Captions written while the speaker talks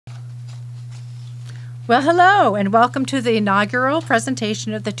Well, hello, and welcome to the inaugural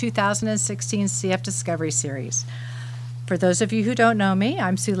presentation of the 2016 CF Discovery Series. For those of you who don't know me,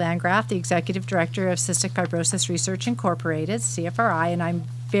 I'm Sue Landgraf, the Executive Director of Cystic Fibrosis Research Incorporated, CFRI, and I'm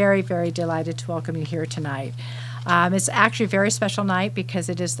very, very delighted to welcome you here tonight. It's actually a very special night because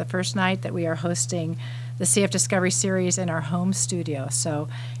it is the first night that we are hosting the CF Discovery Series in our home studio. So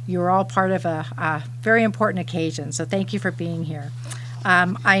you're all part of a very important occasion, so thank you for being here.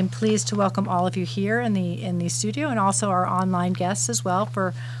 I'm pleased to welcome all of you here in the studio and also our online guests as well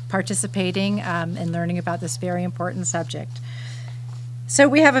for participating and learning about this very important subject. So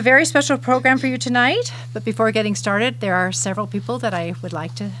we have a very special program for you tonight, but before getting started, there are several people that I would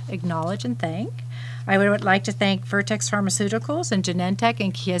like to acknowledge and thank. I would like to thank Vertex Pharmaceuticals and Genentech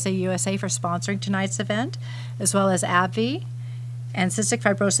and Chiesa USA for sponsoring tonight's event, as well as AbbVie and Cystic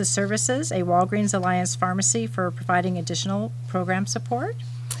Fibrosis Services, a Walgreens Alliance pharmacy, for providing additional program support.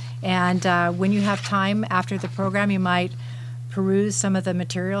 And when you have time after the program, you might peruse some of the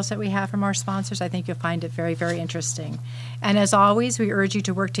materials that we have from our sponsors. I think you'll find it very, very interesting. And as always, we urge you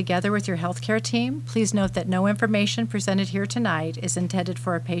to work together with your healthcare team. Please note that no information presented here tonight is intended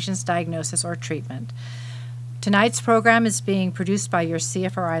for a patient's diagnosis or treatment. Tonight's program is being produced by your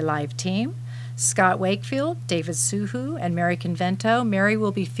CFRI Live team. Scott Wakefield, David Suhu, and Mary Convento. Mary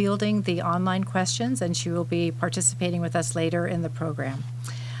will be fielding the online questions, and she will be participating with us later in the program.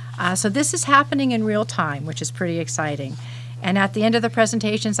 So this is happening in real time, which is pretty exciting. And at the end of the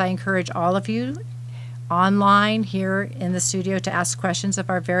presentations, I encourage all of you online here in the studio to ask questions of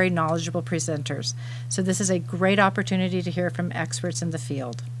our very knowledgeable presenters. So this is a great opportunity to hear from experts in the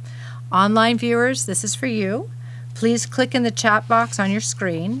field. Online viewers, this is for you. Please click in the chat box on your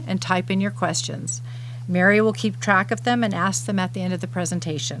screen and type in your questions. Mary will keep track of them and ask them at the end of the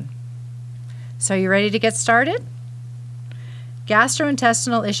presentation. So you ready to get started?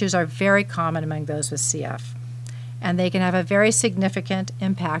 Gastrointestinal issues are very common among those with CF, and they can have a very significant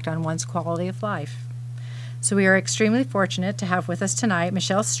impact on one's quality of life. So we are extremely fortunate to have with us tonight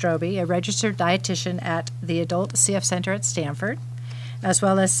Michelle Stroebe, a registered dietitian at the Adult CF Center at Stanford, as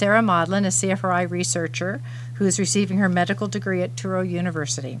well as Sara Modlin, a CFRI researcher who is receiving her medical degree at Touro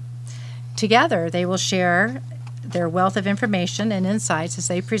University. Together, they will share their wealth of information and insights as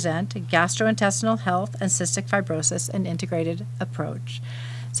they present gastrointestinal health and cystic fibrosis, an integrated approach.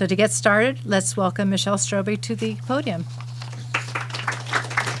 So to get started, let's welcome Michelle Stroebe to the podium.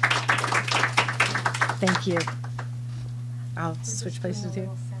 Thank you. I'll switch places with you.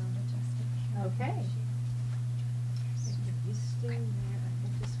 Okay.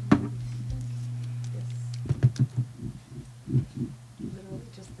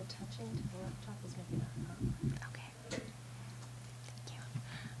 Just the touching to the laptop is making that. Okay. Thank you.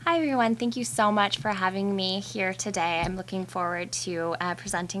 Hi, everyone. Thank you so much for having me here today. I'm looking forward to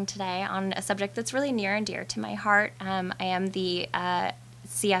presenting today on a subject that's really near and dear to my heart. I am the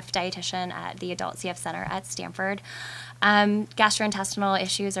CF dietitian at the Adult CF Center at Stanford. Gastrointestinal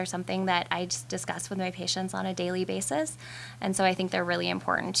issues are something that I just discuss with my patients on a daily basis, and so I think they're really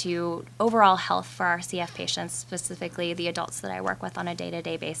important to overall health for our CF patients, specifically the adults that I work with on a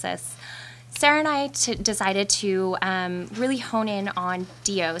day-to-day basis. Sara and I decided to really hone in on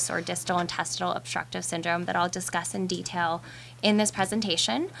DIOS, or distal intestinal obstructive syndrome, that I'll discuss in detail in this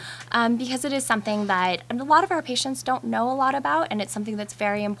presentation, because it is something that a lot of our patients don't know a lot about, and it's something that's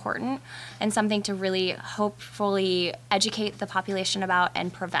very important and something to really hopefully educate the population about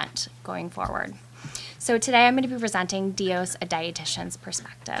and prevent going forward. So today I'm going to be presenting DIOS, a dietitian's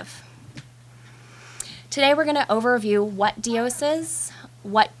perspective. Today we're going to overview what DIOS is,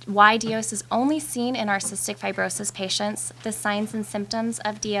 why DIOS is only seen in our cystic fibrosis patients, the signs and symptoms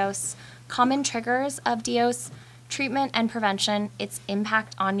of DIOS, common triggers of DIOS, treatment and prevention, its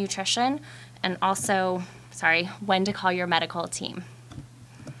impact on nutrition, and also, when to call your medical team.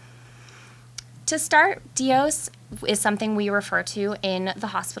 To start, DIOS is something we refer to in the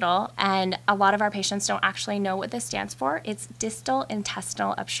hospital, and a lot of our patients don't actually know what this stands for. It's distal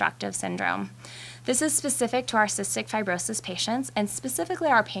intestinal obstructive syndrome. This is specific to our cystic fibrosis patients, and specifically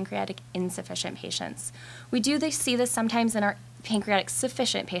our pancreatic insufficient patients. We do see this sometimes in our pancreatic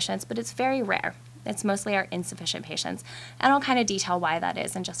sufficient patients, but it's very rare. It's mostly our insufficient patients, and I'll kind of detail why that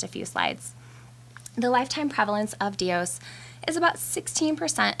is in just a few slides. The lifetime prevalence of DIOS is about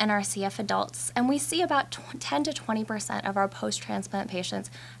 16% in our CF adults, and we see about 10 to 20% of our post-transplant patients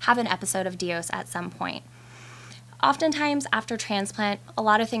have an episode of DIOS at some point. Oftentimes after transplant, a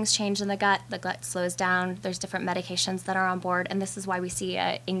lot of things change in the gut slows down, there's different medications that are on board, and this is why we see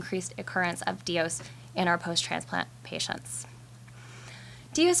an increased occurrence of DIOS in our post-transplant patients.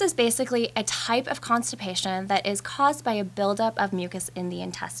 DIOS is basically a type of constipation that is caused by a buildup of mucus in the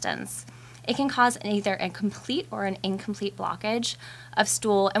intestines. It can cause either a complete or an incomplete blockage of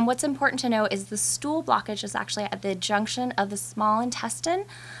stool. And what's important to know is the stool blockage is actually at the junction of the small intestine,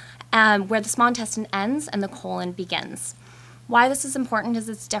 where the small intestine ends and the colon begins. Why this is important is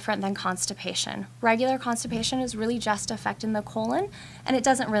it's different than constipation. Regular constipation is really just affecting the colon, and it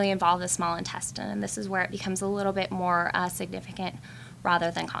doesn't really involve the small intestine, and this is where it becomes a little bit more significant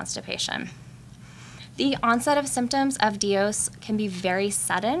rather than constipation. The onset of symptoms of DOS can be very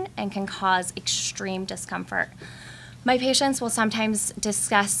sudden and can cause extreme discomfort. My patients will sometimes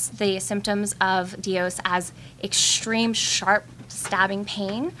discuss the symptoms of DOS as extreme sharp stabbing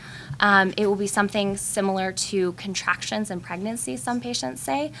pain. It will be something similar to contractions in pregnancy, some patients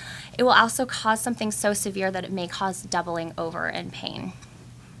say. It will also cause something so severe that it may cause doubling over in pain.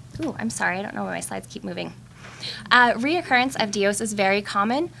 Ooh, I'm sorry, I don't know why my slides keep moving. Reoccurrence of DOS is very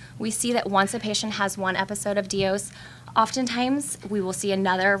common. We see that once a patient has one episode of DOS, oftentimes we will see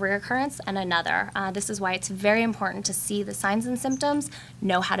another reoccurrence and another. This is why it's very important to see the signs and symptoms,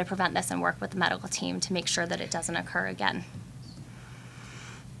 know how to prevent this, and work with the medical team to make sure that it doesn't occur again.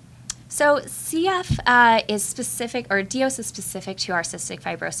 So CF is specific, or DOS is specific to our cystic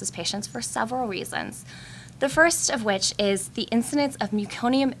fibrosis patients for several reasons. The first of which is the incidence of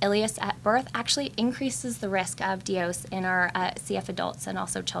meconium ileus at birth actually increases the risk of DOS in our CF adults and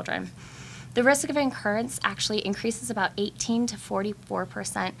also children. The risk of occurrence actually increases about 18 to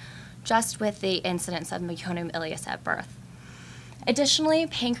 44% just with the incidence of meconium ileus at birth. Additionally,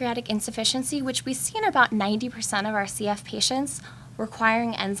 pancreatic insufficiency, which we see in about 90% of our CF patients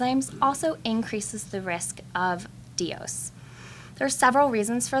requiring enzymes, also increases the risk of DOS. There are several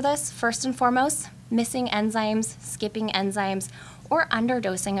reasons for this. First and foremost, missing enzymes, skipping enzymes, or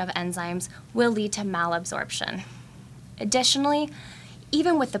underdosing of enzymes will lead to malabsorption. Additionally,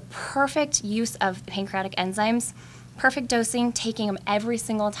 even with the perfect use of pancreatic enzymes, perfect dosing, taking them every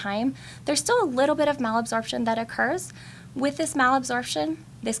single time, there's still a little bit of malabsorption that occurs. With this malabsorption,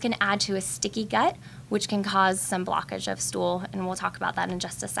 this can add to a sticky gut, which can cause some blockage of stool, and we'll talk about that in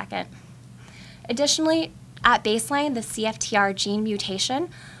just a second. Increased CFTR gene mutation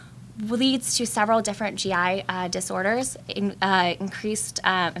leads to several different GI disorders, impaired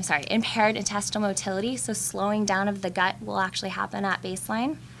intestinal motility, so slowing down of the gut will actually happen at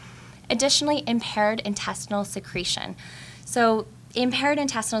baseline. Additionally, impaired intestinal secretion. So impaired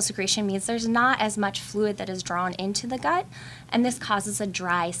intestinal secretion means there's not as much fluid that is drawn into the gut, and this causes a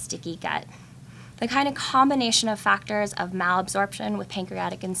dry, sticky gut. The kind of combination of factors of malabsorption with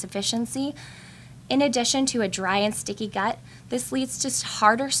pancreatic insufficiency, in addition to a dry and sticky gut, this leads to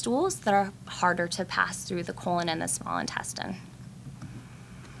harder stools that are harder to pass through the colon and the small intestine.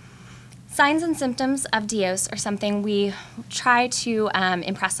 Signs and symptoms of DOS are something we try to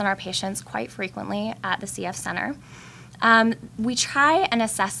impress on our patients quite frequently at the CF Center. We try and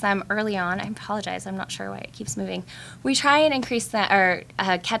assess them early on. I apologize, I'm not sure why it keeps moving. We try and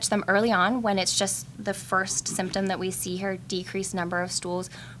catch them early on when it's just the first symptom that we see here, decreased number of stools.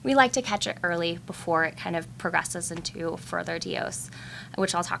 We like to catch it early before it kind of progresses into further DOS,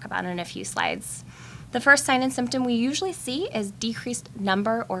 which I'll talk about in a few slides. The first sign and symptom we usually see is decreased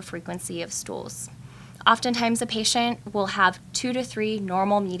number or frequency of stools. Oftentimes a patient will have 2 to 3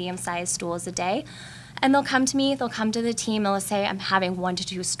 normal medium-sized stools a day, and they'll come to me, they'll come to the team, and they'll say, I'm having 1 to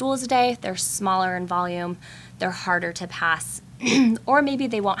 2 stools a day, they're smaller in volume, they're harder to pass, or maybe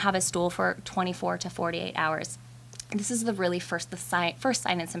they won't have a stool for 24 to 48 hours. This is the really first sign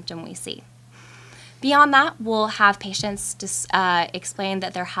and symptom we see. Beyond that, we'll have patients explain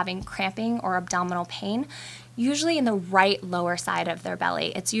that they're having cramping or abdominal pain, usually in the right lower side of their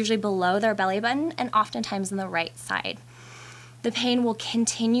belly. It's usually below their belly button and oftentimes in the right side. The pain will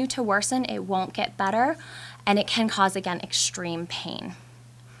continue to worsen, it won't get better, and it can cause, again, extreme pain.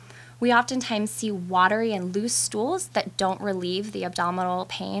 We oftentimes see watery and loose stools that don't relieve the abdominal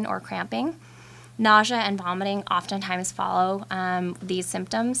pain or cramping. Nausea and vomiting oftentimes follow these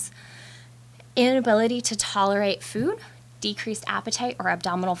symptoms. Inability to tolerate food, decreased appetite or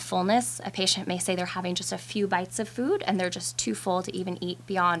abdominal fullness. A patient may say they're having just a few bites of food and they're just too full to even eat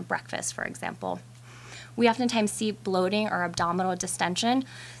beyond breakfast, for example. We oftentimes see bloating or abdominal distension.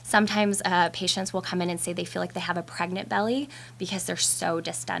 Sometimes patients will come in and say they feel like they have a pregnant belly because they're so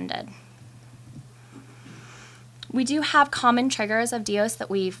distended. We do have common triggers of DOS that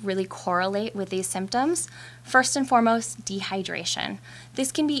we really correlate with these symptoms. First and foremost, dehydration.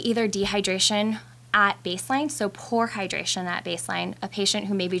 This can be either dehydration at baseline, so poor hydration at baseline, a patient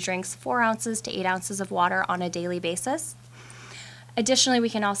who maybe drinks 4 ounces to 8 ounces of water on a daily basis. Additionally, we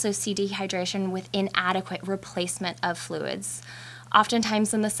can also see dehydration with inadequate replacement of fluids.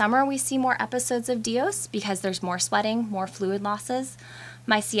 Oftentimes in the summer, we see more episodes of DOS because there's more sweating, more fluid losses.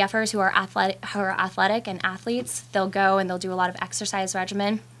 My CFers who are athletic and athletes, they'll go and they'll do a lot of exercise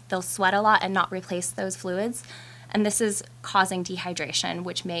regimen. They'll sweat a lot and not replace those fluids. And this is causing dehydration,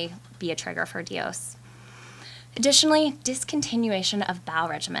 which may be a trigger for DOS. Additionally, discontinuation of bowel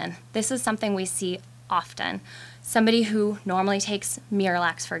regimen. This is something we see often. Somebody who normally takes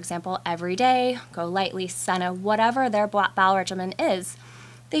Miralax, for example, every day, Go Lightly, Senna, whatever their bowel regimen is,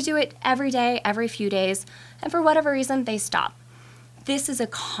 they do it every day, every few days, and for whatever reason, they stop. This is a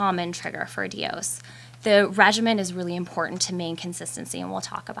common trigger for DOs. The regimen is really important to maintain consistency, and we'll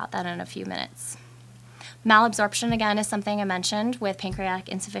talk about that in a few minutes. Malabsorption, again, is something I mentioned with pancreatic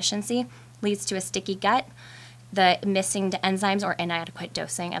insufficiency, leads to a sticky gut. The missing enzymes or inadequate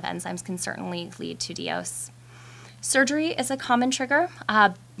dosing of enzymes can certainly lead to DOs. Surgery is a common trigger.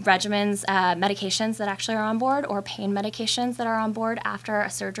 Regimens, medications that actually are on board, or pain medications that are on board after a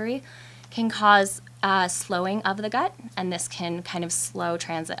surgery can cause slowing of the gut, and this can kind of slow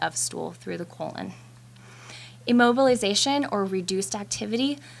transit of stool through the colon. Immobilization or reduced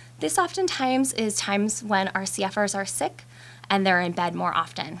activity. This oftentimes is times when our CFRs are sick and they're in bed more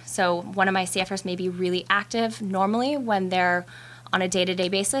often. So one of my CFRs may be really active normally when they're on a day-to-day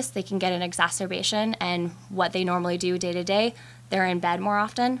basis. They can get an exacerbation, and what they normally do day-to-day, they're in bed more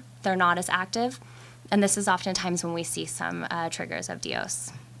often, they're not as active, and this is oftentimes when we see some triggers of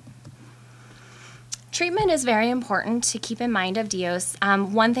DOs. Treatment is very important to keep in mind of DOs.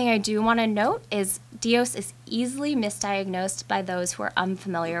 One thing I do want to note is DOs is easily misdiagnosed by those who are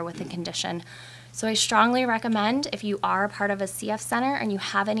unfamiliar with the condition. So I strongly recommend, if you are a part of a CF center and you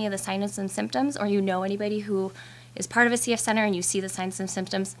have any of the signs and symptoms, or you know anybody who is part of a CF center and you see the signs and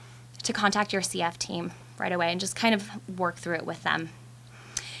symptoms, to contact your CF team right away and just kind of work through it with them.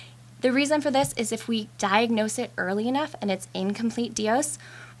 The reason for this is if we diagnose it early enough and it's incomplete DOs,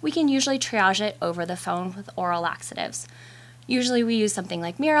 we can usually triage it over the phone with oral laxatives. Usually we use something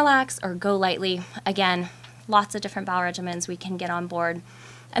like Miralax or Go Lightly. Again, lots of different bowel regimens we can get on board.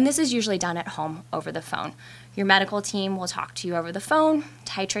 And this is usually done at home over the phone. Your medical team will talk to you over the phone,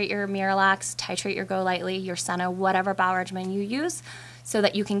 titrate your Miralax, titrate your Go Lightly, your Senna, whatever bowel regimen you use, so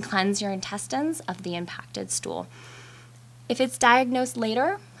that you can cleanse your intestines of the impacted stool. If it's diagnosed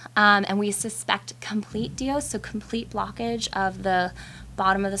later and we suspect complete DOs, so complete blockage of the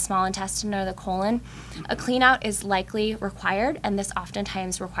bottom of the small intestine or the colon, a clean out is likely required, and this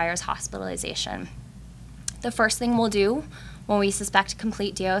oftentimes requires hospitalization. The first thing we'll do when we suspect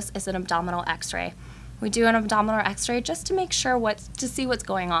complete DOs is an abdominal x-ray. We do an abdominal x-ray just to make sure to see what's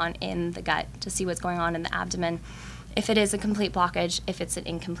going on in the gut, to see what's going on in the abdomen. If it is a complete blockage, if it's an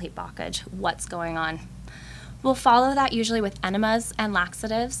incomplete blockage, what's going on. We'll follow that usually with enemas and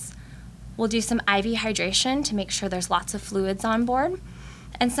laxatives. We'll do some IV hydration to make sure there's lots of fluids on board.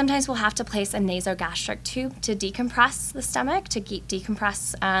 And sometimes we'll have to place a nasogastric tube to decompress the stomach, to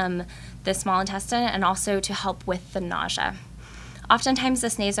decompress the small intestine, and also to help with the nausea. Oftentimes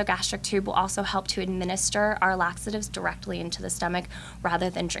this nasogastric tube will also help to administer our laxatives directly into the stomach rather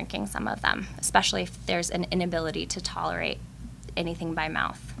than drinking some of them, especially if there's an inability to tolerate anything by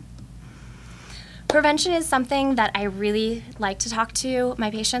mouth. Prevention is something that I really like to talk to my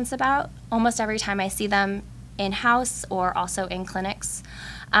patients about almost every time I see them in-house or also in clinics.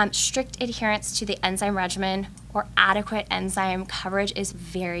 Strict adherence to the enzyme regimen or adequate enzyme coverage is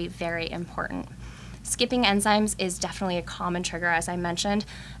very, very important. Skipping enzymes is definitely a common trigger, as I mentioned,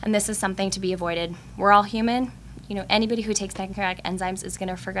 and this is something to be avoided. We're all human. You know, anybody who takes pancreatic enzymes is going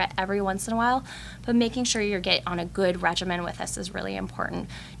to forget every once in a while, but making sure you get on a good regimen with this is really important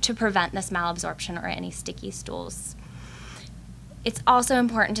to prevent this malabsorption or any sticky stools. It's also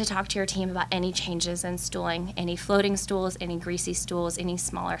important to talk to your team about any changes in stooling, any floating stools, any greasy stools, any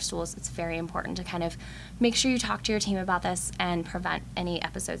smaller stools. It's very important to kind of make sure you talk to your team about this and prevent any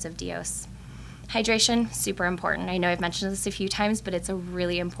episodes of DOs. Hydration, super important. I know I've mentioned this a few times, but it's a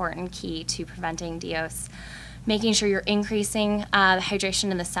really important key to preventing DOs. Making sure you're increasing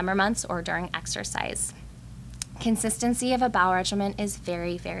hydration in the summer months or during exercise. Consistency of a bowel regimen is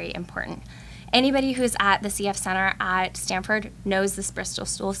very, very important. Anybody who's at the CF Center at Stanford knows this Bristol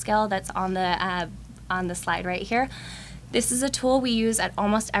stool scale that's on the slide right here. This is a tool we use at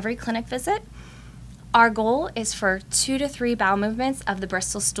almost every clinic visit. Our goal is for 2 to 3 bowel movements of the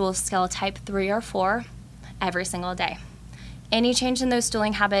Bristol stool scale type 3 or 4 every single day. Any change in those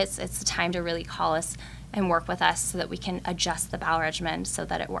stooling habits, it's the time to really call us and work with us so that we can adjust the bowel regimen so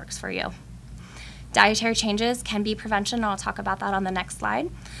that it works for you. Dietary changes can be prevention, and I'll talk about that on the next slide.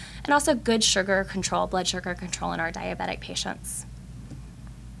 And also good sugar control, blood sugar control in our diabetic patients.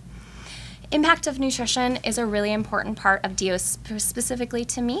 Impact of nutrition is a really important part of DOs, specifically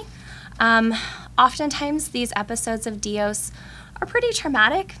to me. Oftentimes these episodes of DOs are pretty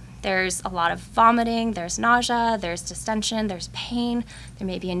traumatic. There's a lot of vomiting, there's nausea, there's distension, there's pain, there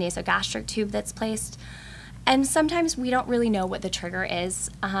may be a nasogastric tube that's placed. And sometimes we don't really know what the trigger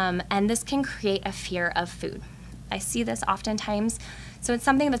is, and this can create a fear of food. I see this oftentimes, so it's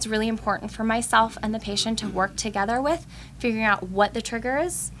something that's really important for myself and the patient to work together with, figuring out what the trigger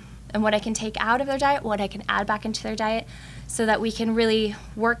is and what I can take out of their diet, what I can add back into their diet, so that we can really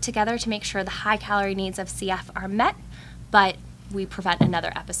work together to make sure the high-calorie needs of CF are met, but we prevent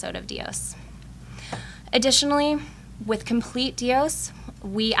another episode of DOS. Additionally, with complete DOS,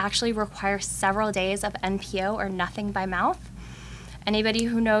 we actually require several days of NPO or nothing by mouth. Anybody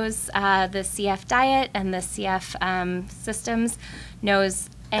who knows the CF diet and the CF systems knows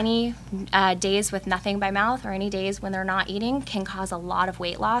any days with nothing by mouth or any days when they're not eating can cause a lot of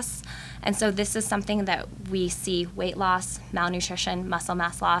weight loss. And so this is something that we see: weight loss, malnutrition, muscle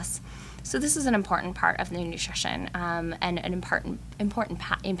mass loss. So this is an important part of the nutrition and an important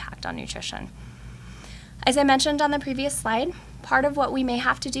impact on nutrition. As I mentioned on the previous slide, part of what we may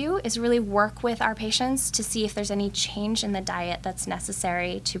have to do is really work with our patients to see if there's any change in the diet that's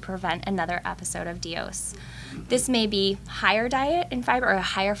necessary to prevent another episode of DOS. This may be higher diet in fiber, or a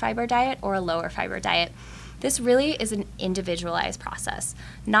higher fiber diet, or a lower fiber diet. This really is an individualized process.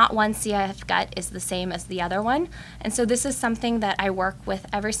 Not one CF gut is the same as the other one, and so this is something that I work with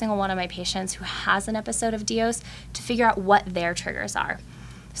every single one of my patients who has an episode of DOS to figure out what their triggers are.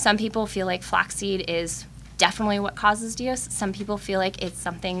 Some people feel like flaxseed is definitely what causes DOS. Some people feel like it's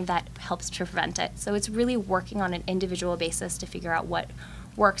something that helps to prevent it. So it's really working on an individual basis to figure out what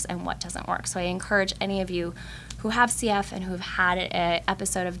works and what doesn't work. So I encourage any of you who have CF and who have had an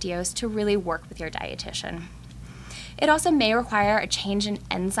episode of DOS to really work with your dietitian. It also may require a change in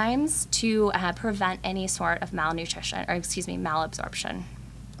enzymes to prevent any sort of malnutrition, or malabsorption.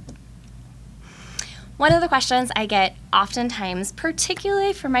 One of the questions I get oftentimes,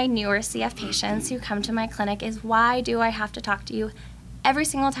 particularly for my newer CF patients who come to my clinic, is why do I have to talk to you every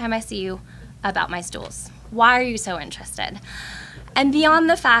single time I see you about my stools? Why are you so interested? And beyond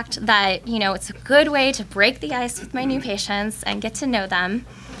the fact that, it's a good way to break the ice with my new patients and get to know them,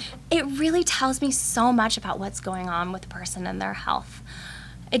 it really tells me so much about what's going on with the person and their health.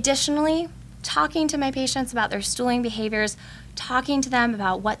 Additionally, talking to my patients about their stooling behaviors, talking to them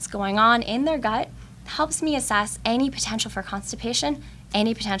about what's going on in their gut, helps me assess any potential for constipation,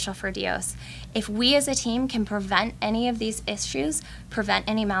 any potential for DOS. If we as a team can prevent any of these issues, prevent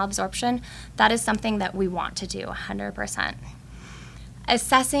any malabsorption, that is something that we want to do 100%.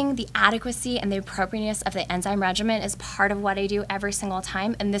 Assessing the adequacy and the appropriateness of the enzyme regimen is part of what I do every single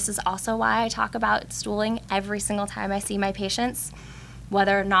time, and this is also why I talk about stooling every single time I see my patients,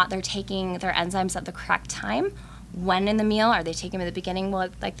 whether or not they're taking their enzymes at the correct time. When in the meal, are they taking them at the beginning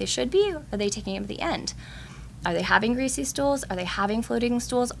like they should be, or are they taking them at the end? Are they having greasy stools? Are they having floating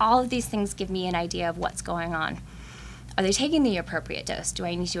stools? All of these things give me an idea of what's going on. Are they taking the appropriate dose? Do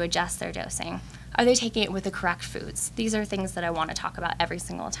I need to adjust their dosing? Are they taking it with the correct foods? These are things that I want to talk about every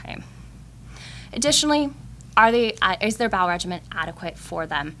single time. Additionally, is their bowel regimen adequate for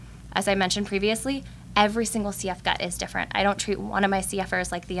them? As I mentioned previously, every single CF gut is different. I don't treat one of my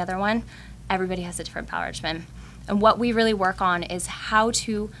CFers like the other one. Everybody has a different bowel regimen. And what we really work on is how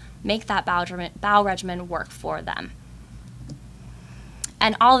to make that bowel regimen work for them.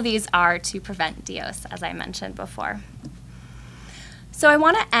 And all of these are to prevent DOS, as I mentioned before. So I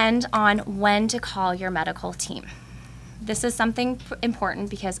want to end on when to call your medical team. This is something important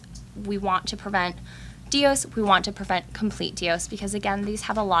because we want to prevent DOS, we want to prevent complete DOS, because again, these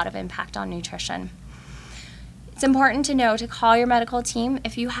have a lot of impact on nutrition. It's important to know to call your medical team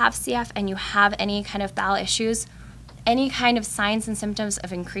if you have CF and you have any kind of bowel issues, any kind of signs and symptoms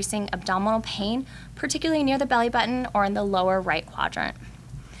of increasing abdominal pain, particularly near the belly button or in the lower right quadrant.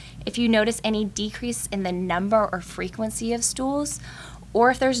 If you notice any decrease in the number or frequency of stools,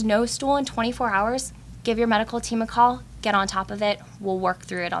 or if there's no stool in 24 hours, give your medical team a call, get on top of it, we'll work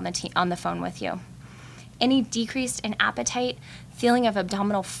through it on the phone with you. Any decrease in appetite, feeling of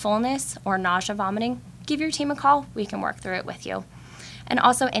abdominal fullness, or nausea, vomiting, give your team a call, we can work through it with you. And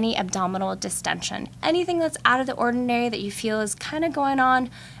also any abdominal distension. Anything that's out of the ordinary that you feel is kind of going on,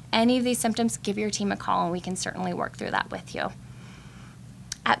 any of these symptoms, give your team a call and we can certainly work through that with you.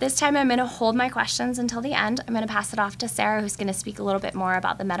 At this time, I'm going to hold my questions until the end. I'm going to pass it off to Sara, who's going to speak a little bit more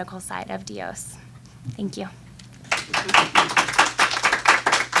about the medical side of DOS. Thank you.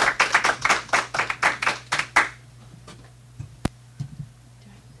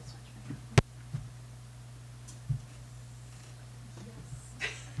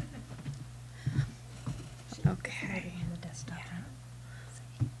 Okay.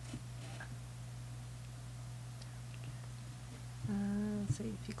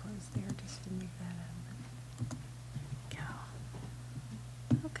 If you close there, just to move that up.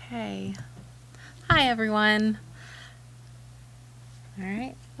 Go. Okay. Hi, everyone. All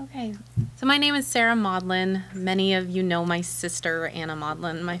right. Okay. So my name is Sara Modlin. Many of you know my sister, Anna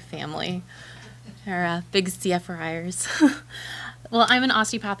Modlin, my family. They're big CFRIers. Well, I'm an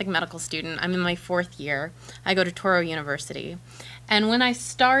osteopathic medical student. I'm in my 4th year. I go to Touro University. And when I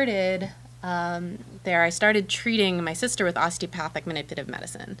started I started treating my sister with osteopathic manipulative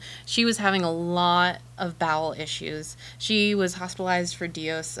medicine. She was having a lot of bowel issues. She was hospitalized for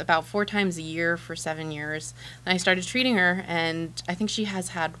DIOS about 4 times a year for 7 years. And I started treating her, and I think she has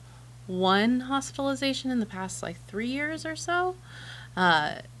had 1 hospitalization in the past, like, 3 years or so.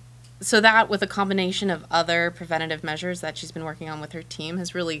 So that, with a combination of other preventative measures that she's been working on with her team,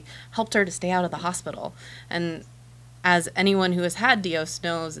 has really helped her to stay out of the hospital. And as anyone who has had DIOS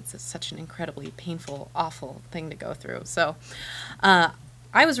knows, it's such an incredibly painful, awful thing to go through. So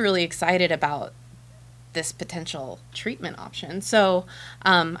I was really excited about this potential treatment option. So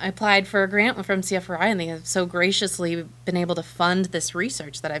I applied for a grant from CFRI, and they have so graciously been able to fund this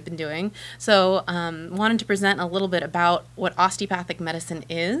research that I've been doing. So wanted to present a little bit about what osteopathic medicine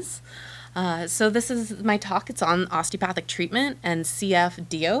is. So this is my talk. It's on osteopathic treatment and CF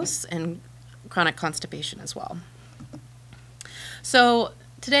DIOS and chronic constipation as well. So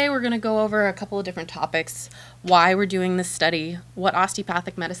today we're going to go over a couple of different topics: why we're doing this study, what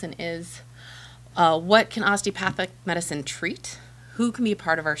osteopathic medicine is, what can osteopathic medicine treat, who can be a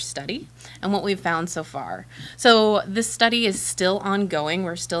part of our study, and what we've found so far. So this study is still ongoing.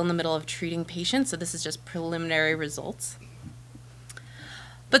 We're still in the middle of treating patients, so this is just preliminary results.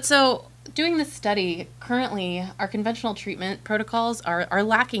 But so doing this study, currently our conventional treatment protocols are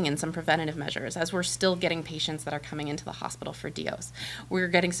lacking in some preventative measures, as we're still getting patients that are coming into the hospital for DIOS. We're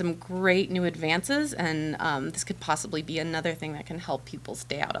getting some great new advances, and this could possibly be another thing that can help people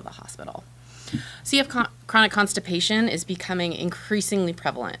stay out of the hospital. CF chronic constipation is becoming increasingly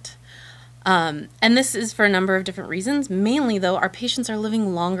prevalent. And this is for a number of different reasons. Mainly, though, our patients are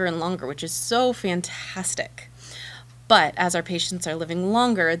living longer and longer, which is so fantastic. But as our patients are living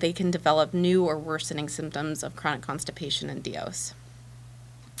longer, they can develop new or worsening symptoms of chronic constipation and DIOS.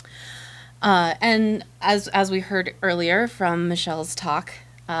 And as we heard earlier from Michelle's talk,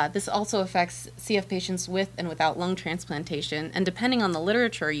 this also affects CF patients with and without lung transplantation. And depending on the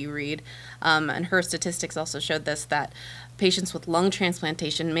literature you read, and her statistics also showed this, that patients with lung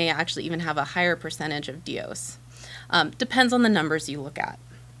transplantation may actually even have a higher percentage of DIOS. Depends on the numbers you look at.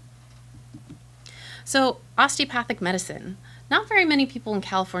 So osteopathic medicine. Not very many people in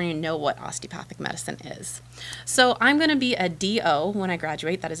California know what osteopathic medicine is. So I'm going to be a DO when I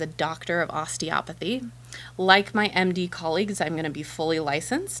graduate, that is a doctor of osteopathy. Like my MD colleagues, I'm going to be fully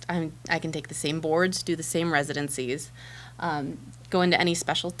licensed. I can take the same boards, do the same residencies, go into any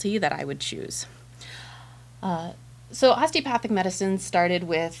specialty that I would choose. So osteopathic medicine started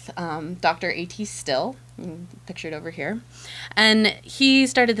with Dr. A.T. Still, pictured over here, and he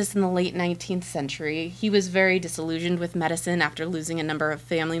started this in the late 19th century. He was very disillusioned with medicine after losing a number of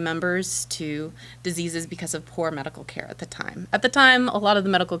family members to diseases because of poor medical care at the time. At the time, a lot of the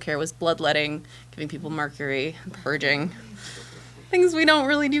medical care was bloodletting, giving people mercury, purging, things we don't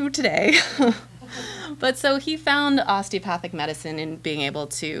really do today. But so he found osteopathic medicine in being able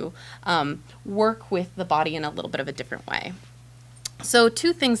to work with the body in a little bit of a different way. So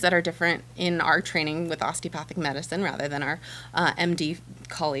 2 things that are different in our training with osteopathic medicine rather than our MD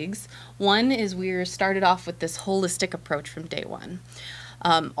colleagues. One is we're started off with this holistic approach from day one.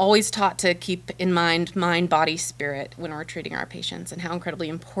 Always taught to keep in mind body, spirit when we're treating our patients, and how incredibly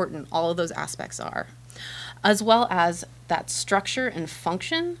important all of those aspects are. As well as that structure and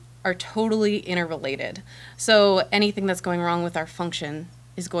function are totally interrelated. So anything that's going wrong with our function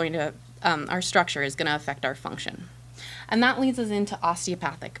is going to, our structure is going to affect our function. And that leads us into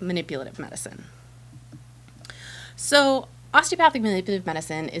osteopathic manipulative medicine. So osteopathic manipulative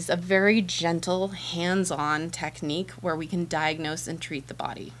medicine is a very gentle, hands-on technique where we can diagnose and treat the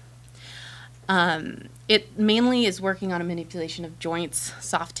body. It mainly is working on a manipulation of joints,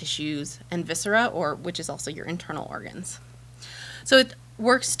 soft tissues, and viscera, which is also your internal organs. So it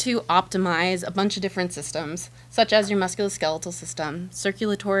works to optimize a bunch of different systems, such as your musculoskeletal system,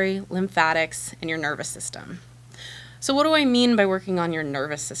 circulatory, lymphatics, and your nervous system. So what do I mean by working on your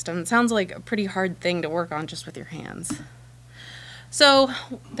nervous system? It sounds like a pretty hard thing to work on just with your hands. So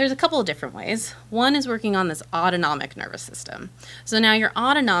there's a couple of different ways. One is working on this autonomic nervous system. So now your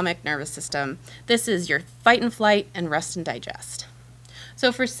autonomic nervous system, this is your fight and flight and rest and digest.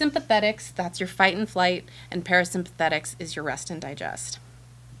 So for sympathetics, that's your fight and flight, and parasympathetics is your rest and digest.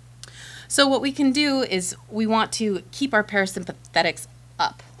 So what we can do is we want to keep our parasympathetics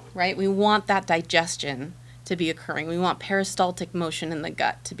up, right? We want that digestion to be occurring. We want peristaltic motion in the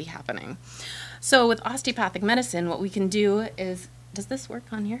gut to be happening. So with osteopathic medicine, what we can do is, does this work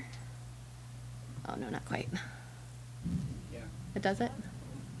on here? Oh, no, not quite. Yeah. It does it?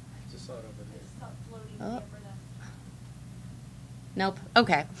 Just saw it over there. Oh. Nope.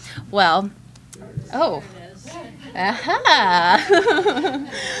 Okay. Well, oh. Aha!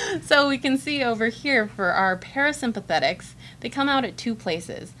 So we can see over here for our parasympathetics, they come out at two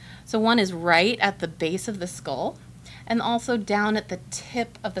places. So one is right at the base of the skull and also down at the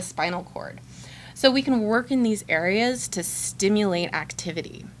tip of the spinal cord. So we can work in these areas to stimulate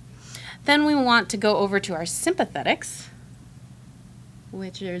activity. Then we want to go over to our sympathetics,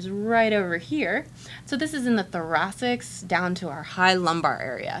 which is right over here. So this is in the thoracics down to our high lumbar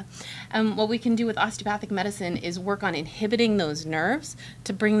area. And what we can do with osteopathic medicine is work on inhibiting those nerves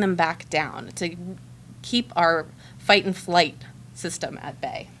to bring them back down, to keep our fight and flight system at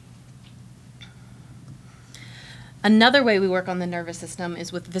bay. Another way we work on the nervous system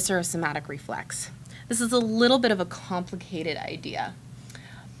is with viscerosomatic reflex. This is a little bit of a complicated idea.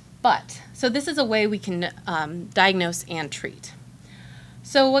 So this is a way we can diagnose and treat.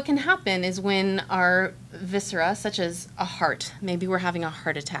 So what can happen is when our viscera, such as a heart, maybe we're having a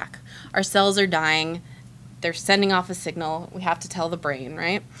heart attack, our cells are dying, they're sending off a signal, we have to tell the brain,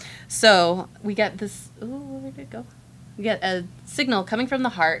 right? So we get this, ooh, where did it go? We get a signal coming from the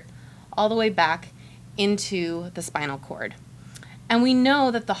heart all the way back into the spinal cord. And we know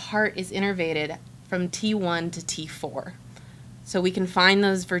that the heart is innervated from T1 to T4. So we can find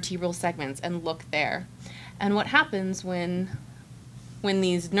those vertebral segments and look there. And what happens when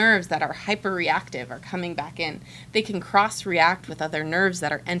these nerves that are hyperreactive are coming back in, they can cross-react with other nerves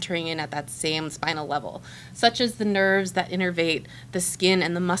that are entering in at that same spinal level, such as the nerves that innervate the skin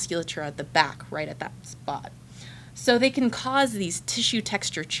and the musculature at the back, right at that spot. So they can cause these tissue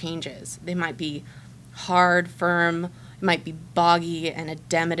texture changes. They might be hard, firm, it might be boggy and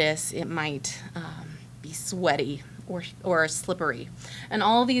edematous, it might be sweaty or slippery. And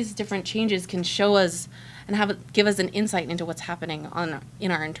all these different changes can show us and give us an insight into what's happening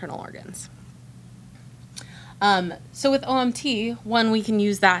in our internal organs. So with OMT, we can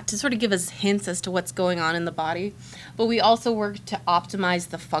use that to sort of give us hints as to what's going on in the body, but we also work to optimize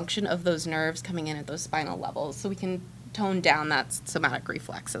the function of those nerves coming in at those spinal levels so we can tone down that somatic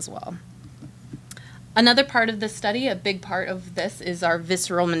reflex as well. Another part of this study, a big part of this, is our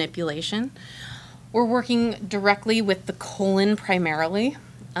visceral manipulation. We're working directly with the colon primarily,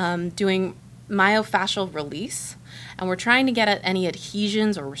 doing myofascial release, and we're trying to get at any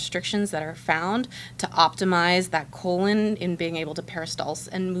adhesions or restrictions that are found to optimize that colon in being able to peristalse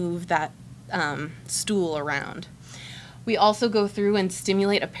and move that stool around. We also go through and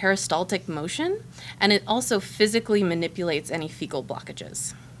stimulate a peristaltic motion, and it also physically manipulates any fecal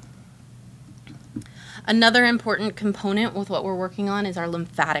blockages. Another important component with what we're working on is our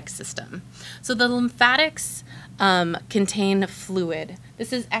lymphatic system. So the lymphatics contain fluid.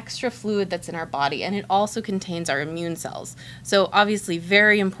 This is extra fluid that's in our body, and it also contains our immune cells. So obviously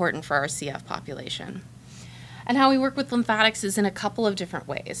very important for our CF population. And how we work with lymphatics is in a couple of different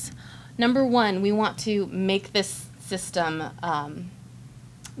ways. Number one, we want to make this system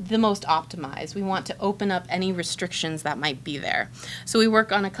the most optimized. We want to open up any restrictions that might be there. So we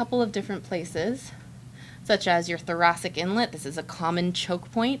work on a couple of different places, such as your thoracic inlet. This is a common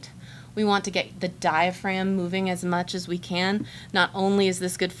choke point. We want to get the diaphragm moving as much as we can. Not only is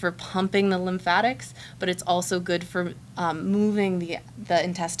this good for pumping the lymphatics, but it's also good for moving the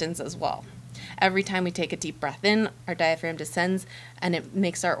intestines as well. Every time we take a deep breath in, our diaphragm descends, and it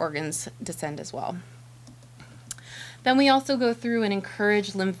makes our organs descend as well. Then we also go through and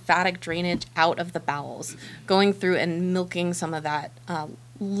encourage lymphatic drainage out of the bowels, going through and milking some of that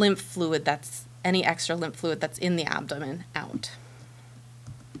lymph fluid any extra lymph fluid that's in the abdomen out.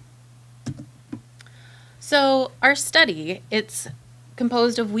 So our study, it's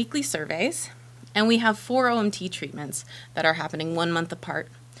composed of weekly surveys, and we have 4 OMT treatments that are happening 1 month apart.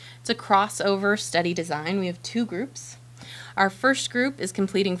 It's a crossover study design. We have 2 groups. Our first group is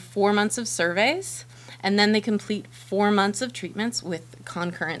completing 4 months of surveys, and then they complete 4 months of treatments with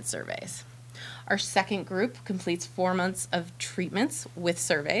concurrent surveys. Our second group completes 4 months of treatments with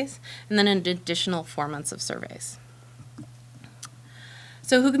surveys, and then an additional 4 months of surveys.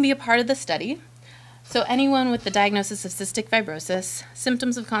 So who can be a part of the study? So anyone with the diagnosis of cystic fibrosis,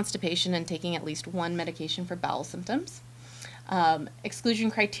 symptoms of constipation, and taking at least 1 medication for bowel symptoms.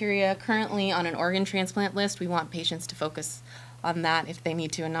 Exclusion criteria, currently on an organ transplant list, we want patients to focus on that if they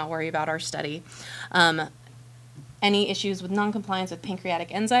need to and not worry about our study. Any issues with noncompliance with pancreatic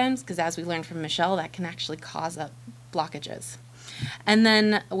enzymes, because as we learned from Michelle, that can actually cause up blockages. and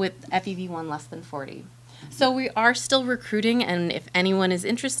then with FEV1 less than 40. So we are still recruiting, and if anyone is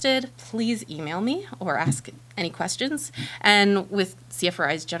interested, please email me or ask any questions. And with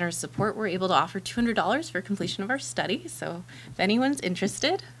CFRI's generous support, we're able to offer $200 for completion of our study. So if anyone's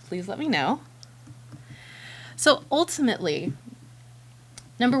interested, please let me know. So ultimately,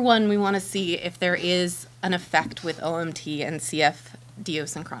 number one, we want to see if there is an effect with OMT and CF,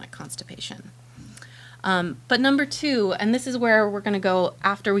 Dios, and chronic constipation. But number two, and this is where we're going to go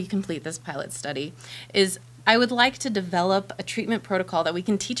after we complete this pilot study, is I would like to develop a treatment protocol that we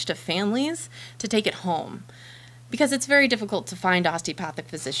can teach to families to take it home, because it's very difficult to find osteopathic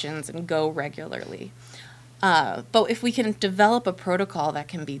physicians and go regularly. But if we can develop a protocol that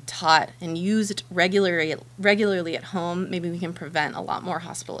can be taught and used regularly at home, maybe we can prevent a lot more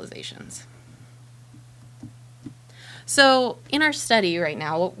hospitalizations. So in our study right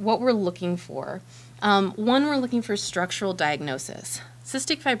now, what we're looking for, one, we're looking for structural diagnosis.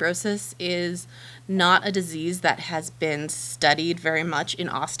 Cystic fibrosis is not a disease that has been studied very much in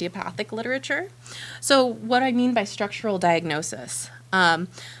osteopathic literature. So what I mean by structural diagnosis,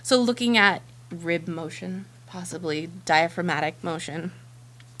 so looking at rib motion, possibly diaphragmatic motion.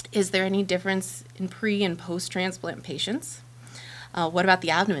 Is there any difference in pre- and post-transplant patients? What about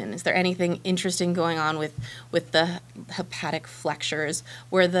the abdomen? Is there anything interesting going on with the hepatic flexures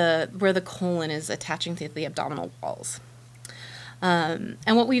where the colon is attaching to the abdominal walls? And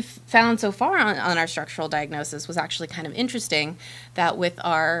what we've found so far on our structural diagnosis was actually kind of interesting, that with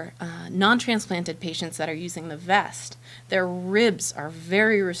our non-transplanted patients that are using the vest, their ribs are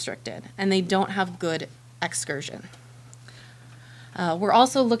very restricted and they don't have good excursion. We're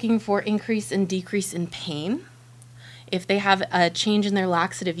also looking for increase and decrease in pain if they have a change in their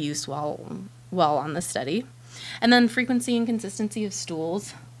laxative use while on the study. And then frequency and consistency of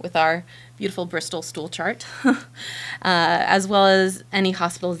stools with our beautiful Bristol stool chart, as well as any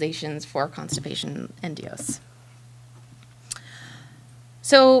hospitalizations for constipation and Dios.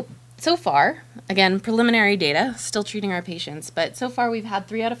 So far, again, preliminary data, still treating our patients, but so far we've had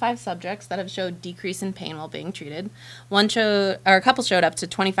 3 out of 5 subjects that have showed decrease in pain while being treated. A couple showed up to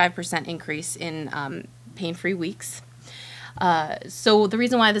 25% increase in pain-free weeks. So the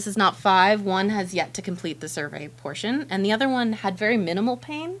reason why this is not 5, one has yet to complete the survey portion, and the other one had very minimal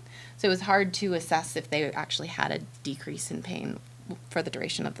pain, so it was hard to assess if they actually had a decrease in pain for the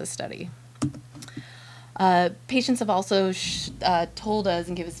duration of the study. Patients have also told us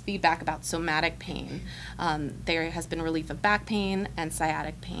and give us feedback about somatic pain. There has been relief of back pain and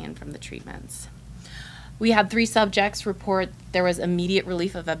sciatic pain from the treatments. We had 3 subjects report there was immediate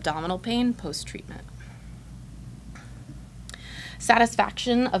relief of abdominal pain post-treatment.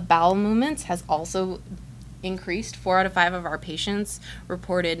 Satisfaction of bowel movements has also increased. 4 out of 5 of our patients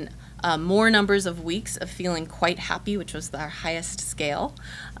reported more numbers of weeks of feeling quite happy, which was our highest scale,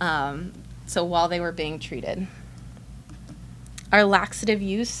 so while they were being treated. Our laxative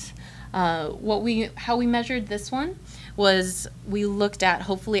use, how we measured this one was we looked at,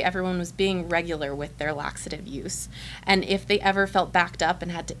 hopefully everyone was being regular with their laxative use. And if they ever felt backed up and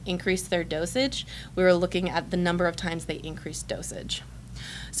had to increase their dosage, we were looking at the number of times they increased dosage.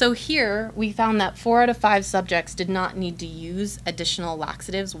 So here we found that 4 out of 5 subjects did not need to use additional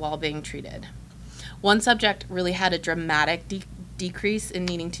laxatives while being treated. One subject really had a dramatic decrease in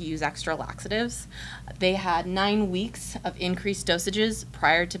needing to use extra laxatives. They had 9 weeks of increased dosages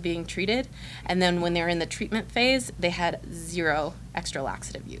prior to being treated, and then when they were in the treatment phase, they had 0 extra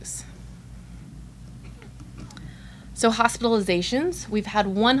laxative use. So hospitalizations, we've had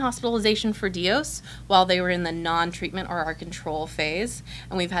 1 hospitalization for Dios while they were in the non-treatment or our control phase,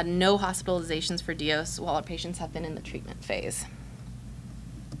 and we've had no hospitalizations for Dios while our patients have been in the treatment phase.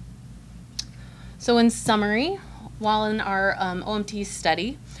 So in summary, while in our OMT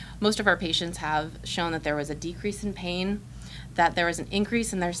study, most of our patients have shown that there was a decrease in pain, that there was an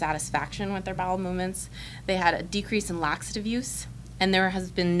increase in their satisfaction with their bowel movements, they had a decrease in laxative use, and there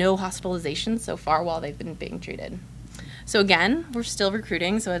has been no hospitalization so far while they've been being treated. So again, we're still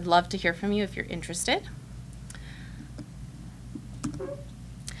recruiting, so I'd love to hear from you if you're interested.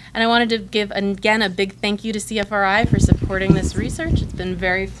 And I wanted to give, again, a big thank you to CFRI for supporting this research. It's been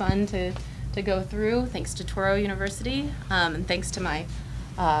very fun to go through. Thanks to Touro University, and thanks to my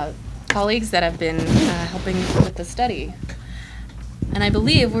colleagues that have been helping with the study. And I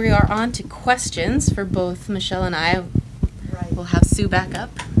believe we are on to questions for both Michelle and I. Right. We'll have Sue back up.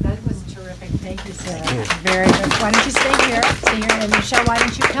 That was terrific. Thank you, Sarah. Very good. Why don't you stay here? And Michelle, why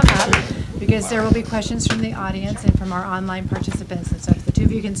don't you come up? Because there will be questions from the audience and from our online participants. And so if the 2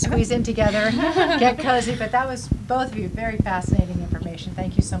 of you can squeeze in together, get cozy. But that was, both of you, very fascinating information.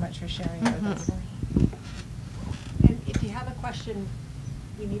 Thank you so much for sharing it with us. And if you have a question,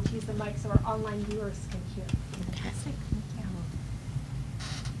 we need to use the mic so our online viewers can hear. Fantastic.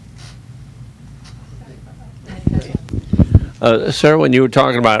 Sarah, when you were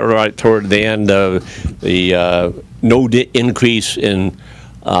talking about right toward the end of the no increase in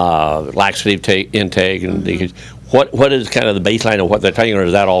laxative intake, and what is kind of the baseline of what they're telling you, or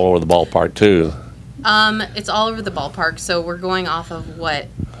is that all over the ballpark too? It's all over the ballpark, so we're going off of what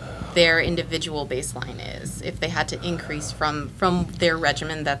their individual baseline is, if they had to increase from their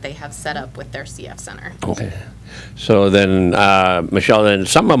regimen that they have set up with their CF center. Okay. So then, Michelle, then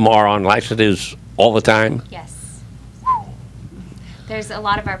some of them are on laxatives all the time? Yes. There's a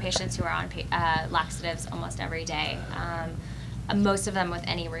lot of our patients who are on laxatives almost every day. Most of them with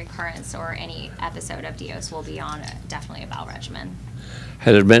any recurrence or any episode of DOS will be on definitely a bowel regimen.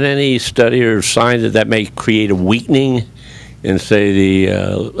 Has there been any study or signs that may create a weakening in, say,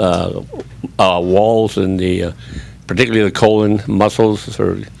 the walls and particularly the colon muscles?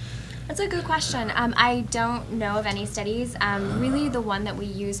 Or That's a good question. I don't know of any studies. Really, the one that we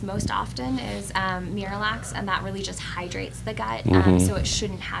use most often is Miralax, and that really just hydrates the gut, so it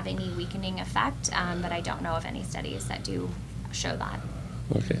shouldn't have any weakening effect, but I don't know of any studies that do show that.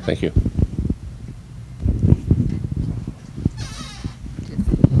 Okay, thank you.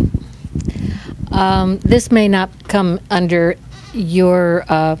 This may not come under your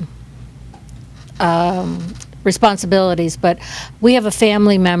responsibilities, but we have a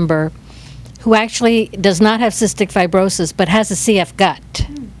family member who actually does not have cystic fibrosis but has a CF gut.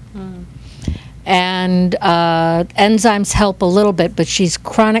 And enzymes help a little bit, but she's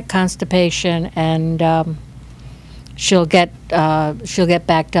chronic constipation, and she'll get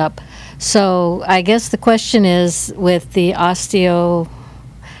backed up. So I guess the question is with the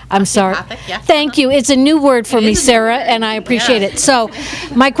I'm sorry. Yeah. Thank you. It's a new word for me, Sarah, and I appreciate it. So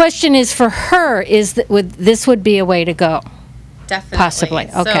my question is for her, is that this would be a way to go? Definitely. Possibly.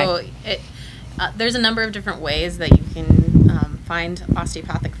 Okay. So there's a number of different ways that you can find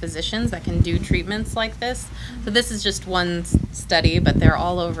osteopathic physicians that can do treatments like this. So this is just one study, but they're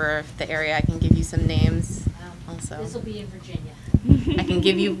all over the area. I can give you some names also. This will be in Virginia. I can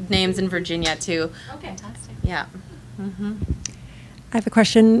give you names in Virginia too. Okay. Fantastic. Yeah. I have a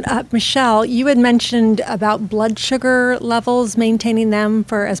question. Michelle, you had mentioned about blood sugar levels, maintaining them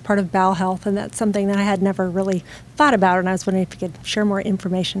as part of bowel health, and that's something that I had never really thought about, and I was wondering if you could share more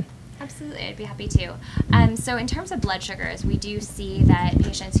information. Absolutely, I'd be happy to. So in terms of blood sugars, we do see that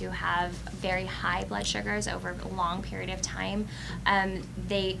patients who have very high blood sugars over a long period of time,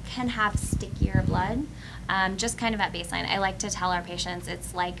 they can have stickier blood, just kind of at baseline. I like to tell our patients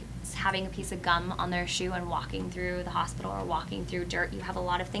it's like having a piece of gum on their shoe and walking through the hospital or walking through dirt. You have a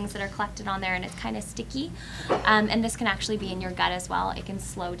lot of things that are collected on there and it's kind of sticky. And this can actually be in your gut as well. It can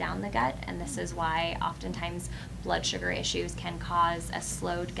slow down the gut, and this is why oftentimes blood sugar issues can cause a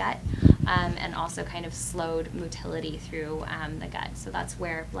slowed gut and also kind of slowed motility through the gut. So that's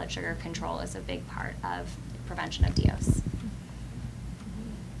where blood sugar control is a big part of prevention of DOS.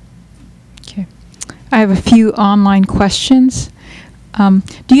 Okay. I have a few online questions.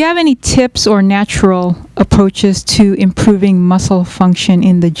 Do you have any tips or natural approaches to improving muscle function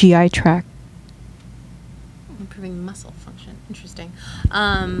in the GI tract? Improving muscle function. Interesting.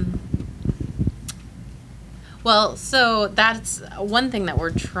 Well, so that's one thing that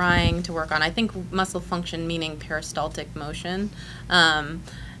we're trying to work on. I think muscle function meaning peristaltic motion. And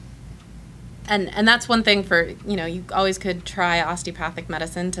that's one thing for, you always could try osteopathic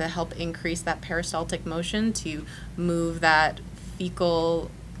medicine to help increase that peristaltic motion to move that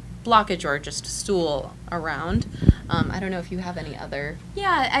fecal blockage or just stool around. I don't know if you have any other.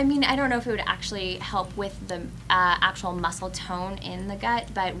 Yeah, I mean, I don't know if it would actually help with the actual muscle tone in the gut,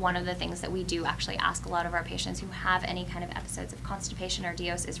 but one of the things that we do actually ask a lot of our patients who have any kind of episodes of constipation or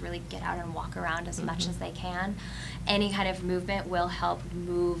DOS is really get out and walk around as much as they can. Any kind of movement will help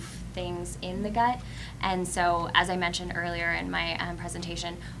move things in the gut. And so, as I mentioned earlier in my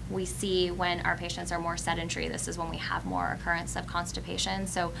presentation, we see when our patients are more sedentary, this is when we have more occurrence of constipation.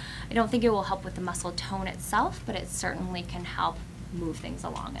 So I don't think it will help with the muscle tone itself, but it certainly can help move things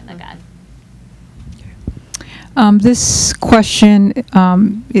along in the gut. This question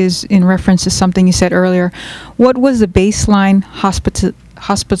is in reference to something you said earlier. What was the baseline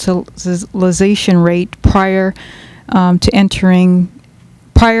hospitalization rate prior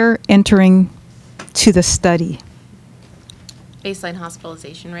entering to the study? Baseline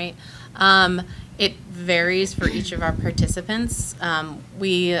hospitalization rate. It varies for each of our participants.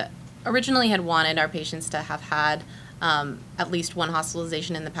 We originally had wanted our patients to have had at least one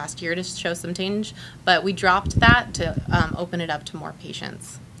hospitalization in the past year to show some change, but we dropped that to open it up to more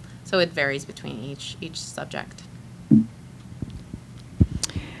patients. So it varies between each subject.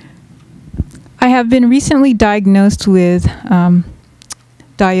 I have been recently diagnosed with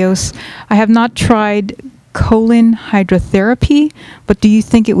Dios. I have not tried colon hydrotherapy, but do you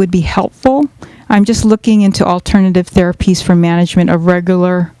think it would be helpful? I'm just looking into alternative therapies for management of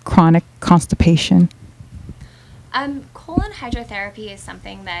regular chronic constipation. Colon hydrotherapy is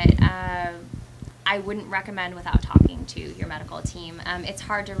something that I wouldn't recommend without talking to your medical team. It's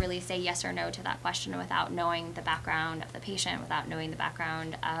hard to really say yes or no to that question without knowing the background of the patient, without knowing the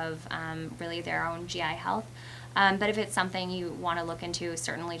background of really their own GI health. But if it's something you want to look into,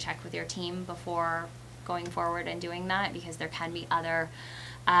 certainly check with your team before going forward and doing that, because there can be other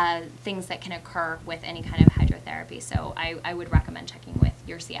things that can occur with any kind of hydrotherapy. So I would recommend checking with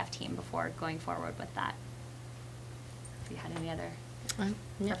your CF team before going forward with that. If you had any other.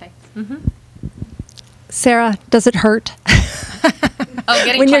 Yeah. Perfect. Mm-hmm. Sarah, does it hurt? Oh,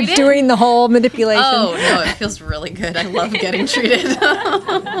 getting when treated? you're doing the whole manipulation? Oh, no, it feels really good. I love getting treated.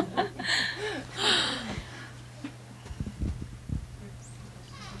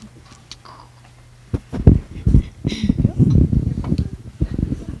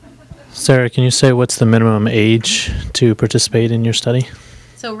 Sarah, can you say what's the minimum age to participate in your study?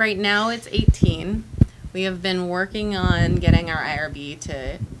 So right now it's 18. We have been working on getting our IRB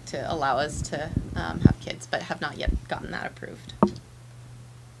to allow us to have kids, but have not yet gotten that approved.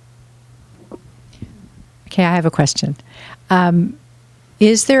 Okay, I have a question.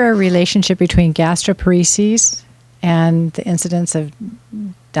 Is there a relationship between gastroparesis and the incidence of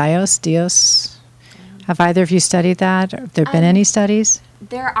Dios? Have either of you studied that? Have there been any studies?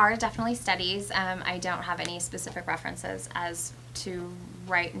 There are definitely studies. I don't have any specific references as to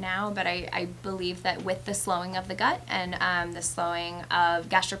right now, but I believe that with the slowing of the gut and the slowing of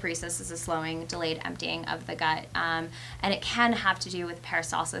gastroparesis is a slowing, delayed emptying of the gut, and it can have to do with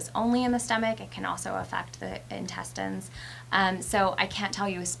peristalsis only in the stomach. It can also affect the intestines. So I can't tell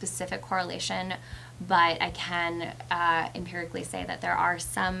you a specific correlation, but I can empirically say that there are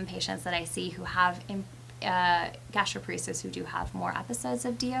some patients that I see who have gastroparesis who do have more episodes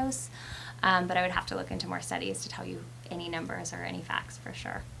of Dios, but I would have to look into more studies to tell you any numbers or any facts for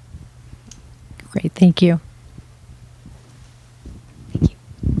sure. Great, thank you. Thank you.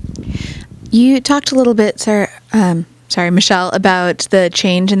 You talked a little bit, Michelle, about the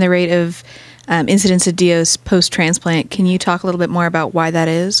change in the rate of incidence of Dios post-transplant. Can you talk a little bit more about why that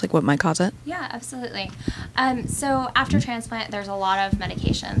is, like what might cause it? Yeah, absolutely. So after transplant, there's a lot of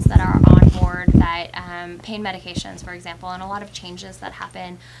medications that are on board that pain medications, for example, and a lot of changes that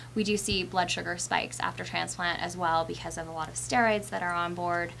happen. We do see blood sugar spikes after transplant as well because of a lot of steroids that are on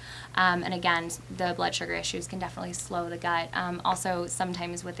board. And again, the blood sugar issues can definitely slow the gut. Also,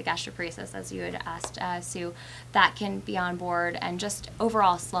 sometimes with the gastroparesis, as you had asked, Sue, that can be on board, and just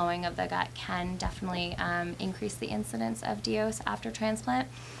overall slowing of the gut can definitely increase the incidence of Dios after transplant.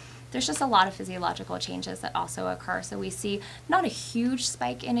 There's just a lot of physiological changes that also occur. So we see not a huge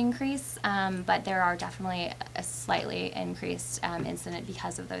spike in increase, but there are definitely a slightly increased incident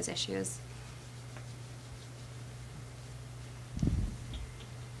because of those issues.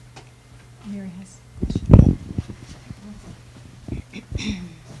 Mary has.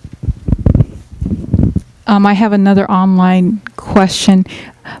 I have another online question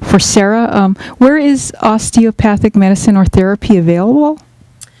for Sarah. Where is osteopathic medicine or therapy available?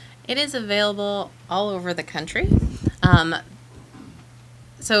 It is available all over the country.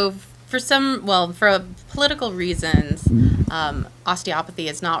 So for political reasons, osteopathy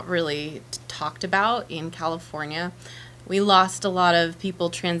is not really talked about in California. We lost a lot of people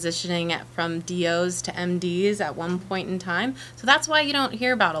transitioning from DOs to MDs at one point in time. So that's why you don't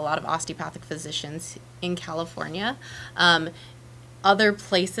hear about a lot of osteopathic physicians in California. Other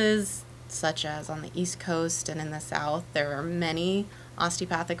places, such as on the East Coast and in the South, there are many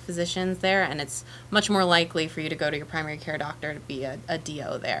osteopathic physicians there, and it's much more likely for you to go to your primary care doctor to be a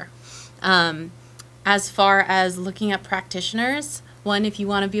DO there. As far as looking at practitioners, one, if you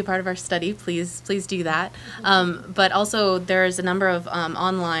want to be a part of our study, please do that. But also there's a number of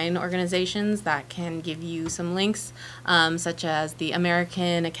online organizations that can give you some links, such as the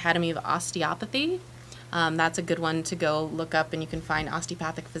American Academy of Osteopathy. That's a good one to go look up, and you can find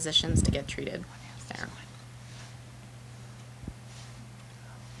osteopathic physicians to get treated there.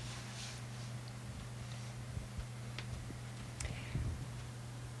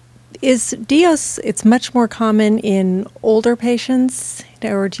 Is Dios, it's much more common in older patients,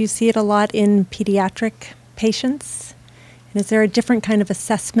 or do you see it a lot in pediatric patients? And is there a different kind of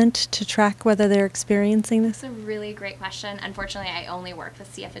assessment to track whether they're experiencing this? That's a really great question. Unfortunately, I only work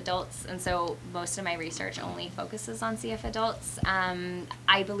with CF adults, and so most of my research only focuses on CF adults.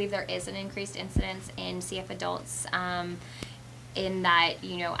 I believe there is an increased incidence in CF adults. in that,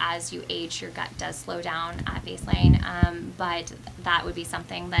 as you age, your gut does slow down at baseline. But that would be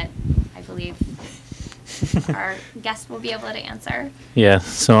something that I believe our guest will be able to answer. Yeah,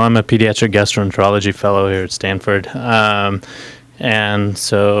 so I'm a pediatric gastroenterology fellow here at Stanford. And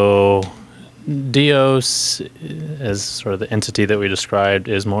so DOS, as sort of the entity that we described,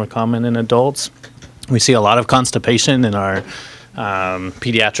 is more common in adults. We see a lot of constipation in our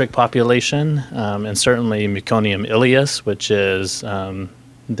pediatric population, and certainly meconium ileus, which is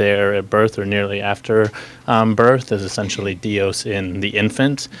there at birth or nearly after birth, is essentially DOS in the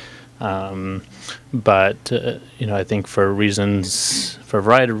infant. But I think for a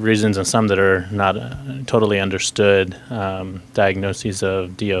variety of reasons, and some that are not totally understood, diagnoses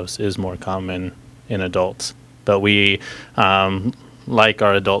of DOS is more common in adults. But we, like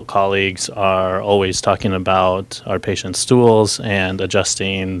our adult colleagues, are always talking about our patients' stools and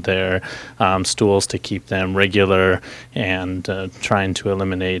adjusting their stools to keep them regular, and trying to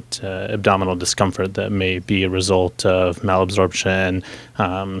eliminate abdominal discomfort that may be a result of malabsorption,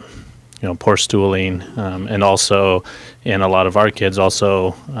 poor stooling, and also in a lot of our kids,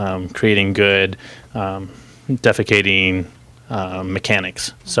 also creating good defecating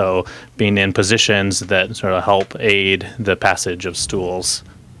mechanics. So being in positions that sort of help aid the passage of stools.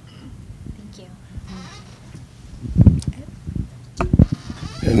 Thank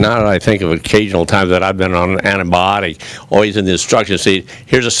you. Now that I think of occasional times that I've been on an antibiotic, always in the instructions say,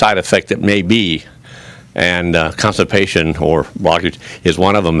 here's a side effect that may be. And constipation or blockage is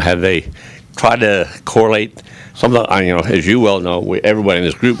one of them. Have they tried to correlate some of the, as you well know, everybody in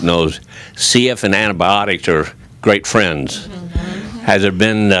this group knows, CF and antibiotics are great friends. Mm-hmm. Has there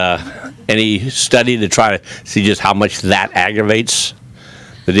been any study to try to see just how much that aggravates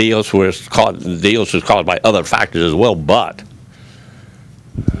the DOS, where DOS is caused by other factors as well, but?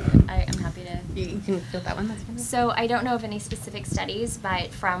 I'm happy to. You can field that one. That's fine. So I don't know of any specific studies,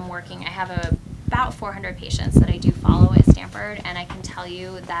 but from working, I have about 400 patients that I do follow at Stanford, and I can tell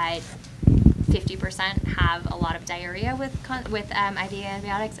you that 50% have a lot of diarrhea with IV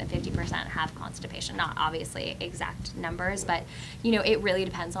antibiotics, and 50% have constipation. Not obviously exact numbers, but it really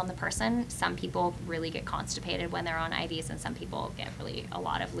depends on the person. Some people really get constipated when they're on IVs, and some people get really a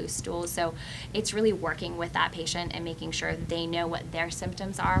lot of loose stools. So it's really working with that patient and making sure they know what their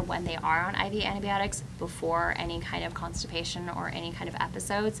symptoms are when they are on IV antibiotics before any kind of constipation or any kind of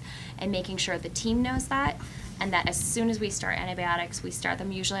episodes, and making sure the team knows that. And that as soon as we start antibiotics, we start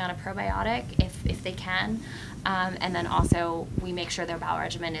them usually on a probiotic if they can. And then also we make sure their bowel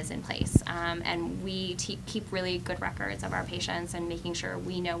regimen is in place. And we keep really good records of our patients and making sure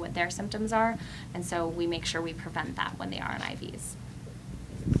we know what their symptoms are. And so we make sure we prevent that when they are on IVs.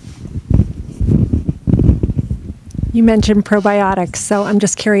 You mentioned probiotics, so I'm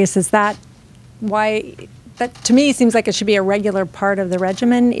just curious, is that why? That to me seems like it should be a regular part of the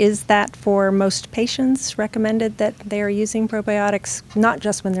regimen. Is that for most patients recommended that they are using probiotics, not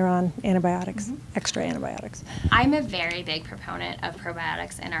just when they're on antibiotics, extra antibiotics? I'm a very big proponent of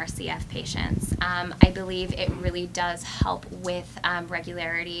probiotics in our CF patients. I believe it really does help with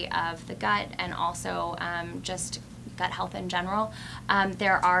regularity of the gut, and also just gut health in general.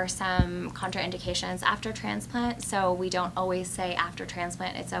 There are some contraindications after transplant, so we don't always say after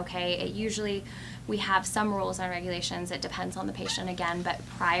transplant it's okay. We have some rules and regulations. It depends on the patient again, but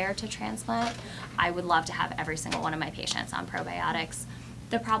prior to transplant, I would love to have every single one of my patients on probiotics.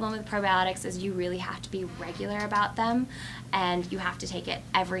 The problem with probiotics is you really have to be regular about them, and you have to take it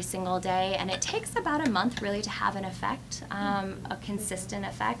every single day, and it takes about a month really to have an effect, a consistent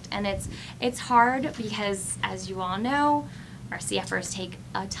effect. And it's hard because, as you all know, our CFers take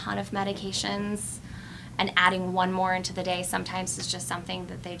a ton of medications, and adding one more into the day sometimes is just something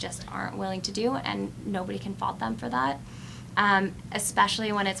that they just aren't willing to do, and nobody can fault them for that.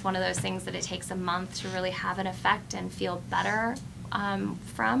 Especially when it's one of those things that it takes a month to really have an effect and feel better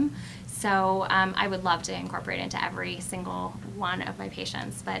from. So I would love to incorporate it into every single one of my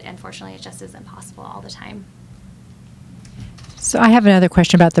patients, but unfortunately it just isn't possible all the time. So I have another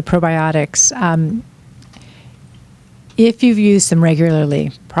question about the probiotics. If you've used them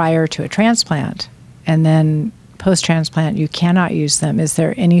regularly prior to a transplant, and then post-transplant you cannot use them, is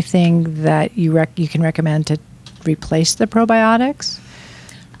there anything that you can recommend to replace the probiotics?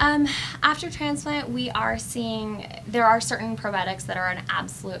 After transplant, we are seeing there are certain probiotics that are an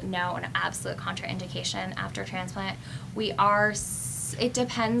absolute no, an absolute contraindication after transplant. It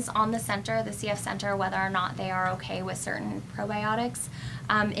depends on the center, the CF center, whether or not they are okay with certain probiotics.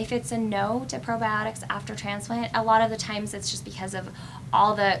 If it's a no to probiotics after transplant, a lot of the times it's just because of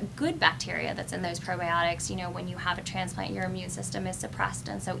all the good bacteria that's in those probiotics. When you have a transplant, your immune system is suppressed,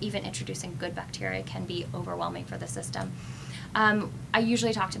 and so even introducing good bacteria can be overwhelming for the system. I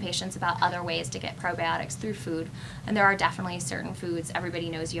usually talk to patients about other ways to get probiotics through food, and there are definitely certain foods. Everybody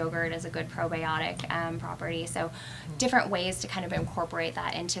knows yogurt is a good probiotic property, so different ways to kind of incorporate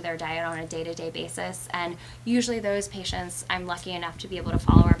that into their diet on a day-to-day basis. And usually those patients, I'm lucky enough to be able to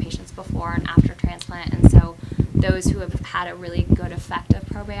follow our patients before and after transplant, and so those who have had a really good effect of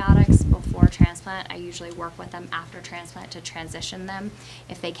probiotics before transplant, I usually work with them after transplant to transition them.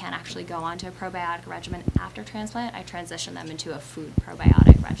 If they can't actually go onto a probiotic regimen after transplant, I transition them into a food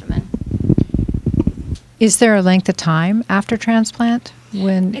probiotic regimen. Is there a length of time after transplant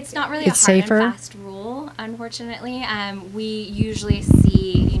when it's not really it's a hard safer? and fast rule, unfortunately. We usually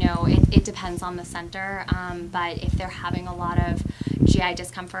see, it depends on the center, but if they're having a lot of GI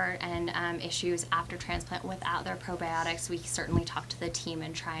discomfort and issues after transplant without their probiotics, we certainly talk to the team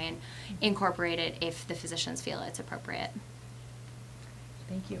and try and incorporate it if the physicians feel it's appropriate.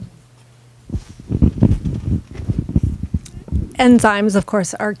 Thank you. Enzymes, of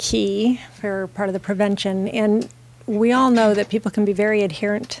course, are key for part of the prevention, and we all know that people can be very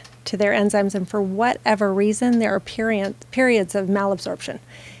adherent to their enzymes, and for whatever reason, there are periods of malabsorption,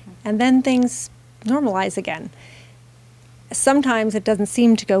 and then things normalize again. Sometimes it doesn't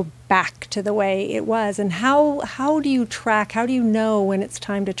seem to go back to the way it was, and how do you track, how do you know when it's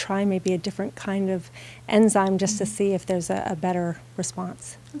time to try maybe a different kind of enzyme just to see if there's a better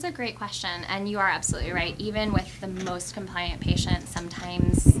response? That's a great question, and you are absolutely right. Even with the most compliant patients,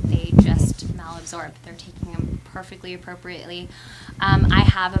 sometimes they just malabsorb. They're taking them perfectly appropriately. I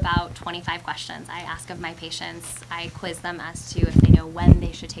have about 25 questions I ask of my patients. I quiz them as to if they know when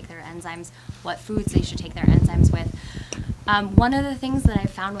they should take their enzymes, what foods they should take their enzymes with. One of the things that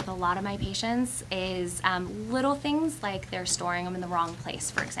I've found with a lot of my patients is little things like they're storing them in the wrong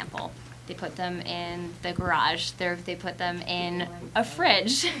place, for example. They put them in the garage. They put them in a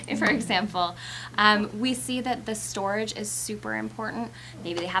fridge, for example. We see that the storage is super important.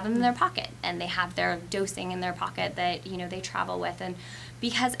 Maybe they have them in their pocket, and they have their dosing in their pocket that they travel with. And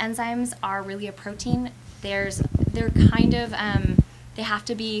because enzymes are really a protein, they're kind of they have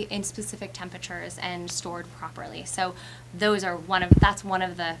to be in specific temperatures and stored properly. So that's one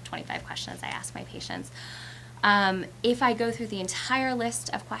of the 25 questions I ask my patients. If I go through the entire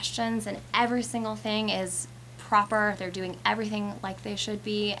list of questions and every single thing is proper, they're doing everything like they should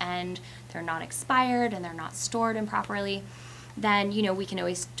be, and they're not expired and they're not stored improperly, then we can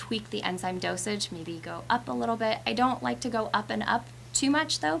always tweak the enzyme dosage, maybe go up a little bit. I don't like to go up and up too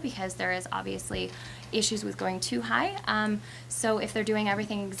much though, because there is obviously issues with going too high. So if they're doing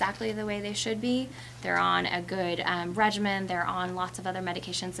everything exactly the way they should be, they're on a good regimen, they're on lots of other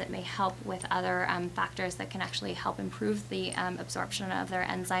medications that may help with other factors that can actually help improve the absorption of their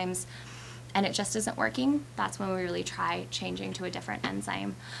enzymes, and it just isn't working, that's when we really try changing to a different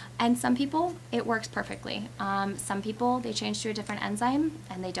enzyme. And some people, it works perfectly. Some people, they change to a different enzyme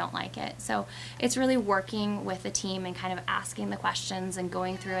and they don't like it. So it's really working with the team and kind of asking the questions and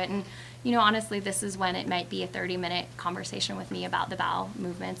going through it. And honestly, this is when it might be a 30-minute conversation with me about the bowel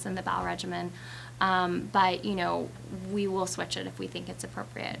movements and the bowel regimen. But we will switch it if we think it's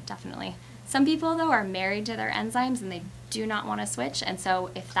appropriate, definitely. Some people, though, are married to their enzymes and they do not want to switch, and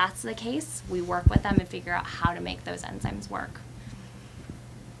so if that's the case, we work with them and figure out how to make those enzymes work.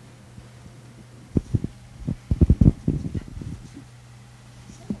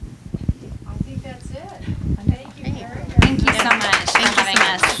 I think that's it. Thank you very much. Thank you so much for having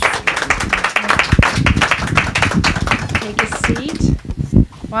us. Take a seat.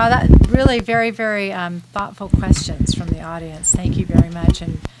 Wow, that really very, very thoughtful questions from the audience. Thank you very much.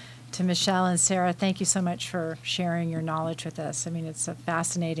 And to Michelle and Sarah, thank you so much for sharing your knowledge with us. I mean, it's a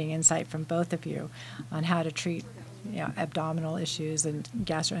fascinating insight from both of you on how to treat abdominal issues and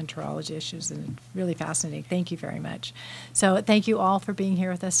gastroenterology issues, and really fascinating. Thank you very much. So thank you all for being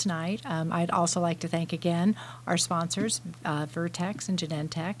here with us tonight. I'd also like to thank again our sponsors, Vertex and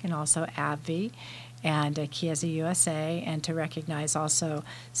Genentech, and also AbbVie and Chiesi USA, and to recognize also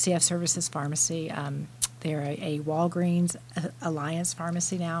CF Services Pharmacy. They're a Walgreens Alliance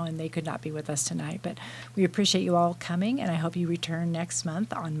pharmacy now, and they could not be with us tonight. But we appreciate you all coming, and I hope you return next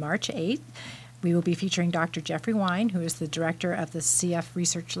month on March 8th. We will be featuring Dr. Jeffrey Wine, who is the director of the CF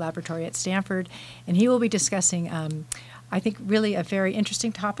Research Laboratory at Stanford, and he will be discussing, I think, really a very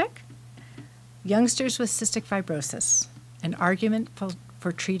interesting topic, youngsters with cystic fibrosis, an argument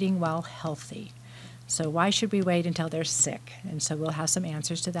for treating while healthy. So why should we wait until they're sick? And so we'll have some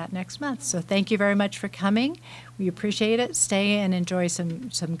answers to that next month. So thank you very much for coming. We appreciate it. Stay and enjoy some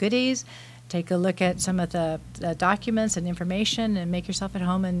goodies. Take a look at some of the documents and information and make yourself at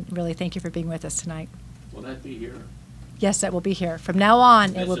home. And really thank you for being with us tonight. Will that be here? Yes, it will be here. From now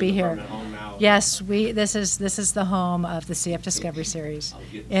on, it will be here. Yes, this is the home of the CF Discovery Series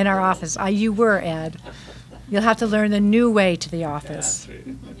in our office. You were, Ed. You'll have to learn the new way to the office.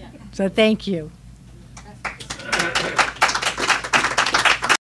 So thank you.